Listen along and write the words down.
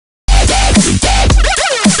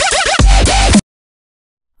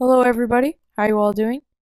Hello everybody, how you all doing?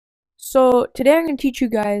 So today I'm going to teach you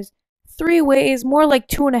guys 3 ways, more like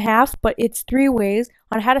 2.5, but it's 3 ways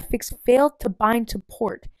on how to fix failed to bind to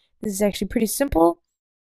port. This is actually pretty simple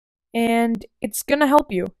and it's going to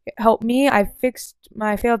help you. It helped me, I fixed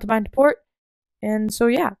my failed to bind to port, and so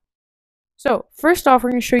yeah. So first off, we're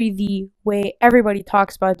going to show you the way everybody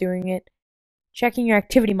talks about doing it, checking your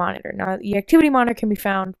activity monitor. Now the activity monitor can be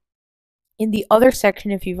found in the other section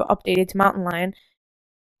if you've updated to Mountain Lion,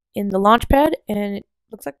 in the Launchpad, and it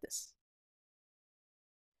looks like this.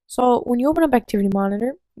 So when you open up Activity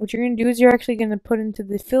Monitor, what you're going to do is you're actually going to put into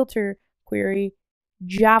the filter query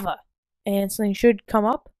Java, and something should come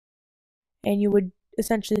up, and you would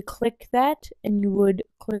essentially click that, and you would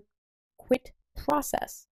click Quit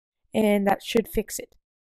Process, and that should fix it.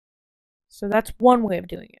 So that's one way of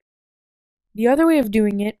doing it. The other way of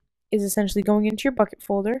doing it is essentially going into your bucket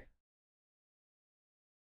folder,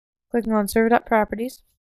 clicking on server.properties,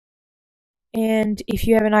 and if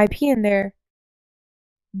you have an IP in there,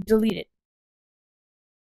 delete it.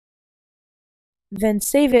 Then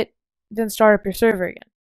save it, then start up your server again.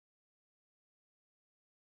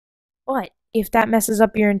 But if that messes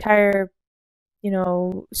up your entire,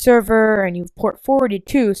 server, and you've port forwarded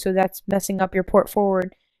too, so that's messing up your port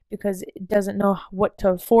forward because it doesn't know what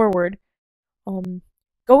to forward,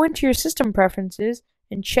 go into your system preferences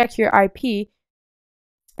and check your IP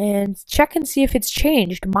and check and see if it's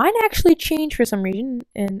changed. Mine actually changed for some reason,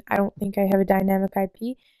 and I don't think I have a dynamic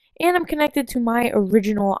IP, and I'm connected to my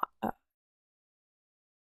original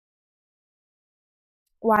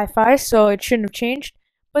Wi-Fi, so it shouldn't have changed.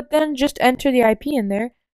 But then just enter the IP in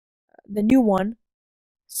there, the new one,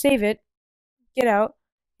 save it, get out,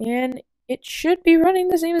 and it should be running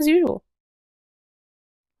the same as usual.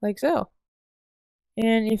 Like so.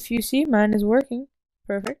 And if you see, mine is working.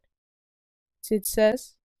 Perfect. It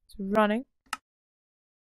says it's running.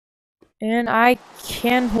 And I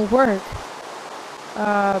can work.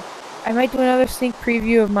 I might do another sneak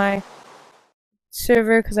preview of my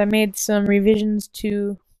server because I made some revisions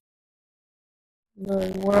to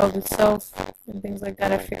the world itself and things like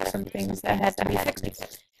that. I fixed some things that had to be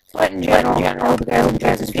fixed. But in general, I hope you guys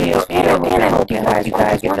enjoyed this video, and I hope you guys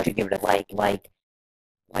want to give it a like. Why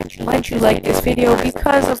don't you like this video?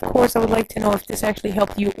 Because of course I would like to know if this actually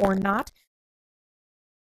helped you or not.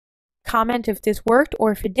 Comment if this worked,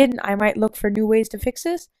 or if it didn't, I might look for new ways to fix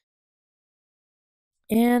this.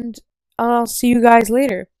 And I'll see you guys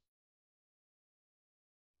later.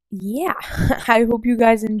 Yeah, I hope you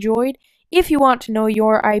guys enjoyed. If you want to know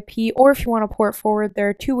your IP, or if you want to port forward, there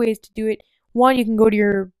are 2 ways to do it. One, you can go to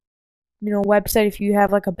your website if you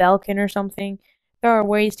have like a Belkin or something. There are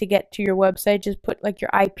ways to get to your website. Just put like your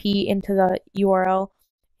IP into the URL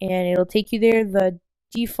and it'll take you there. The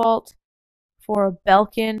default for a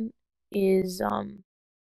Belkin is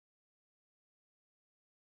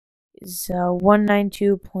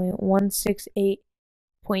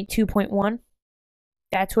 192.168.2.1.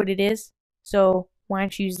 That's what it is. So why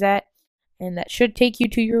don't you use that? And that should take you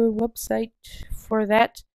to your website for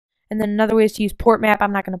that. And then another way is to use port map.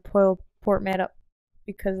 I'm not going to pull port map up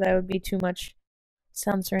because that would be too much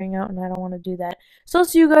censoring out, and I don't want to do that. So I'll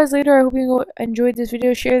see you guys later. I hope you enjoyed this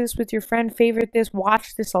video. Share this with your friend. Favorite this.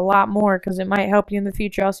 Watch this a lot more because it might help you in the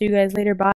future. I'll see you guys later. Bye.